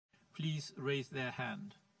please raise their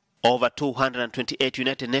hand. Over 228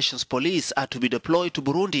 United Nations police are to be deployed to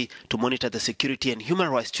Burundi to monitor the security and human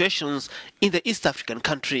rights situations in the East African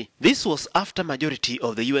country. This was after majority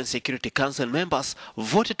of the UN Security Council members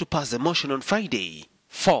voted to pass the motion on Friday.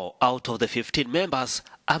 4 out of the 15 members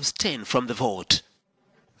abstained from the vote.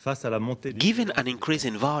 Given an increase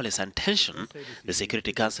in violence and tension, the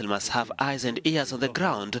Security Council must have eyes and ears on the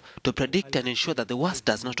ground to predict and ensure that the worst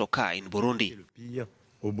does not occur in Burundi.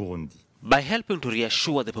 By helping to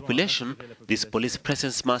reassure the population, this police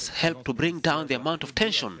presence must help to bring down the amount of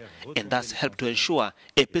tension and thus help to ensure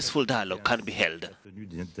a peaceful dialogue can be held.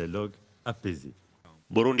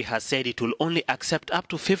 Burundi has said it will only accept up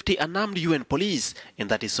to 50 unarmed UN police and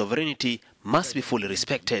that its sovereignty must be fully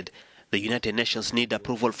respected. The United Nations need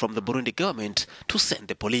approval from the Burundi government to send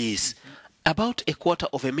the police. About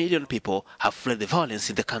 250,000 people have fled the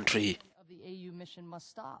violence in the country. The AU mission must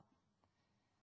stop.